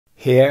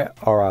Here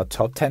are our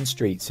top 10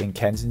 streets in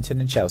Kensington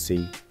and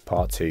Chelsea,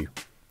 part 2.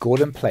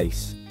 Gordon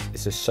Place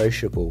is a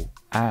sociable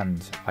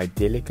and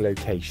idyllic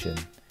location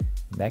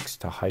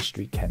next to High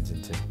Street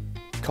Kensington.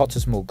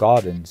 Cottesmore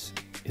Gardens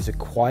is a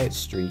quiet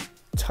street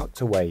tucked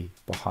away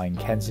behind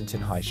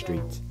Kensington High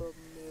Street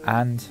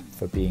and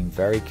for being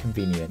very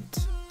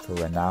convenient for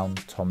renowned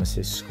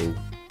Thomas's School.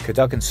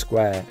 Cadogan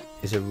Square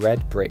is a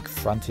red brick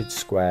fronted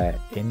square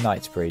in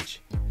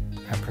Knightsbridge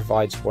and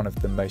provides one of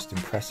the most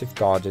impressive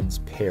gardens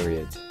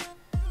period,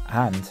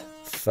 and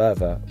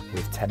further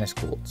with tennis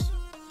courts.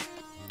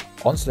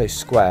 Onslow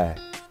Square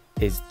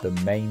is the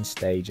main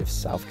stage of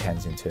South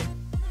Kensington,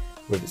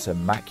 with its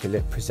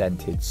immaculate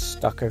presented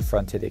stucco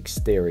fronted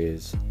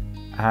exteriors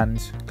and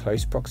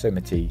close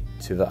proximity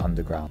to the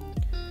underground.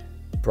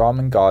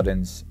 Brahman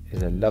Gardens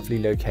is a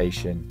lovely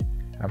location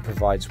and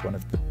provides one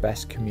of the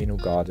best communal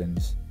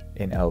gardens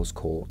in Earl's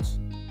Court.